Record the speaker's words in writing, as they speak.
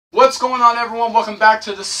What's going on, everyone? Welcome back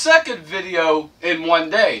to the second video in one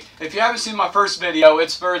day. If you haven't seen my first video,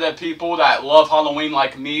 it's for the people that love Halloween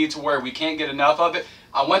like me to where we can't get enough of it.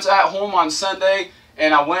 I went to At Home on Sunday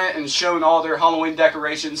and I went and showed all their Halloween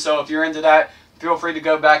decorations. So if you're into that, feel free to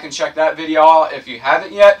go back and check that video out if you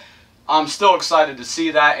haven't yet. I'm still excited to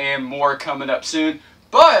see that and more coming up soon.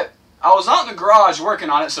 But I was out in the garage working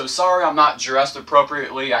on it, so sorry I'm not dressed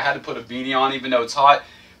appropriately. I had to put a beanie on even though it's hot.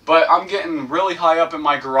 But I'm getting really high up in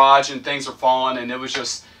my garage and things are falling, and it was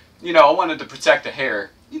just, you know, I wanted to protect the hair.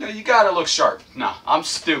 You know, you gotta look sharp. Nah, I'm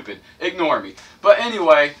stupid. Ignore me. But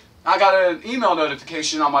anyway, I got an email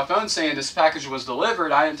notification on my phone saying this package was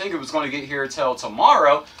delivered. I didn't think it was going to get here till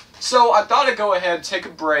tomorrow. So I thought I'd go ahead, take a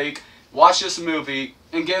break, watch this movie,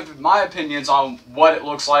 and give my opinions on what it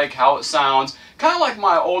looks like, how it sounds. Kind of like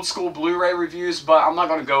my old school Blu-ray reviews, but I'm not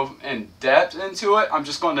going to go in depth into it. I'm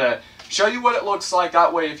just going to show you what it looks like.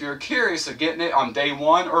 That way, if you're curious of getting it on day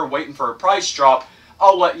one or waiting for a price drop,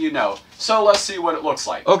 I'll let you know. So let's see what it looks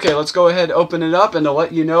like. Okay, let's go ahead and open it up, and to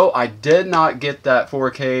let you know, I did not get that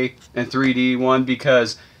 4K and 3D one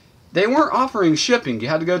because they weren't offering shipping. You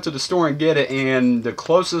had to go to the store and get it, and the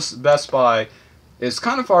closest Best Buy is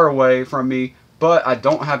kind of far away from me, but I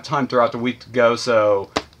don't have time throughout the week to go,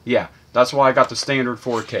 so yeah, that's why I got the standard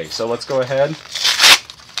 4K. So let's go ahead and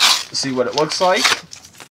see what it looks like.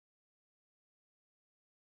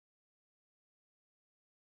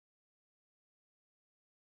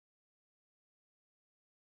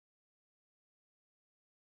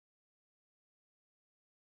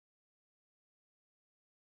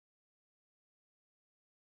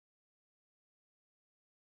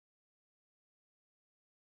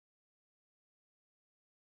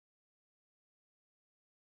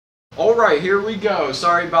 Alright, here we go.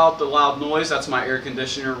 Sorry about the loud noise, that's my air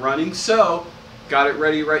conditioner running. So, got it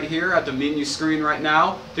ready right here at the menu screen right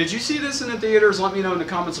now. Did you see this in the theaters? Let me know in the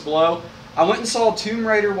comments below. I went and saw Tomb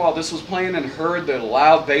Raider while this was playing and heard the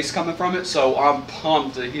loud bass coming from it, so I'm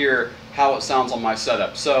pumped to hear how it sounds on my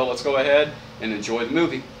setup. So, let's go ahead and enjoy the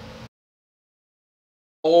movie.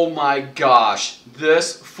 Oh my gosh,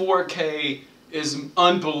 this 4K is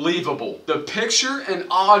unbelievable. The picture and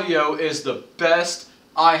audio is the best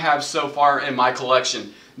I have so far in my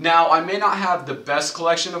collection. Now, I may not have the best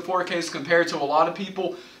collection of 4Ks compared to a lot of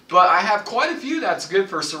people, but I have quite a few that's good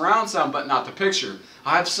for surround sound, but not the picture.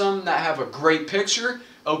 I have some that have a great picture,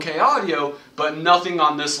 okay audio, but nothing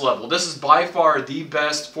on this level. This is by far the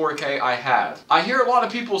best 4K I have. I hear a lot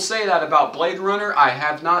of people say that about Blade Runner. I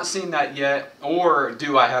have not seen that yet, or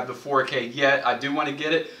do I have the 4K yet? I do want to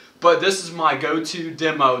get it, but this is my go-to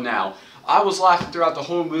demo now. I was laughing throughout the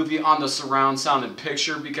whole movie on the surround sound and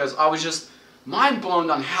picture because I was just mind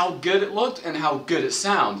blown on how good it looked and how good it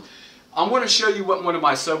sounded. I'm going to show you what one of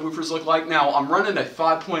my subwoofers look like. Now, I'm running a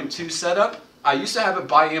 5.2 setup. I used to have it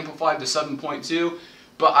bi-amplified to 7.2,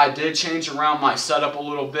 but I did change around my setup a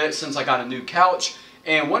little bit since I got a new couch,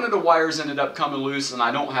 and one of the wires ended up coming loose and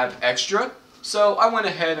I don't have extra. So I went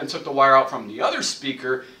ahead and took the wire out from the other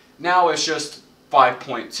speaker. Now it's just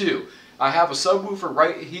 5.2. I have a subwoofer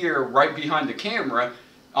right here, right behind the camera.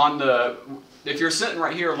 If you're sitting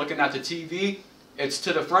right here looking at the TV, it's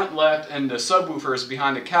to the front left and the subwoofer is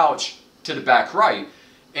behind the couch to the back right.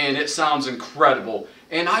 And it sounds incredible.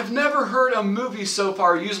 And I've never heard a movie so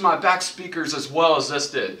far use my back speakers as well as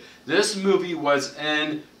this did. This movie was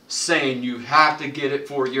insane. You have to get it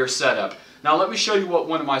for your setup. Now let me show you what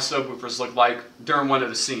one of my subwoofers looked like during one of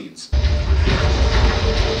the scenes.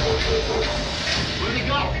 Where'd he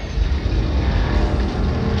go?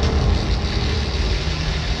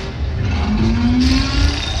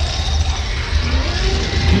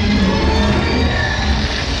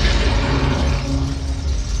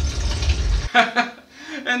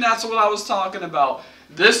 And that's what I was talking about.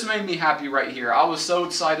 This made me happy right here. I was so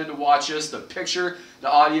excited to watch this. The picture, the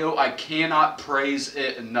audio, I cannot praise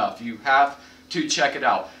it enough. You have to check it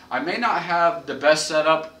out. I may not have the best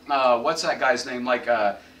setup. What's that guy's name? Like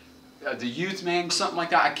the Youth Man, something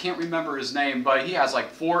like that. I can't remember his name, but he has like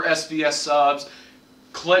 4 SBS subs,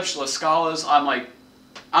 clips, La Scalas.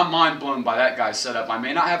 I'm mind blown by that guy's setup. I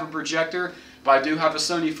may not have a projector, but I do have a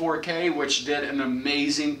Sony 4K, which did an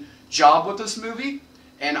amazing job with this movie.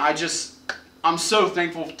 And I'm so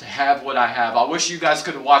thankful to have what I have. I wish you guys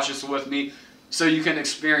could have watched this with me so you can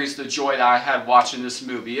experience the joy that I had watching this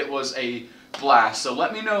movie. It was a blast. So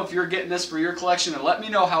let me know if you're getting this for your collection, and let me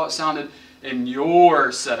know how it sounded in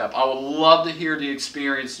your setup. I would love to hear the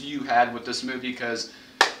experience you had with this movie because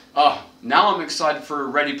now I'm excited for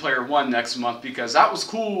Ready Player One next month because that was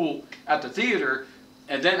cool at the theater.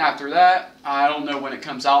 And then after that, I don't know when it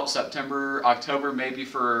comes out, September, October, maybe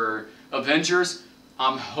for Avengers.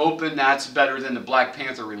 I'm hoping that's better than the Black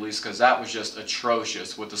Panther release, because that was just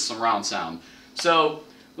atrocious with the surround sound. So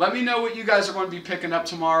let me know what you guys are going to be picking up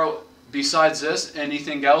tomorrow besides this.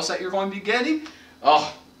 Anything else that you're going to be getting?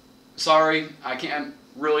 Oh, sorry, I can't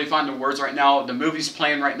really find the words right now. The movie's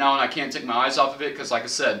playing right now and I can't take my eyes off of it because, like I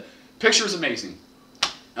said, picture is amazing.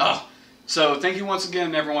 Oh, so thank you once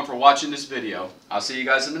again, everyone, for watching this video. I'll see you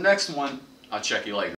guys in the next one. I'll check you later.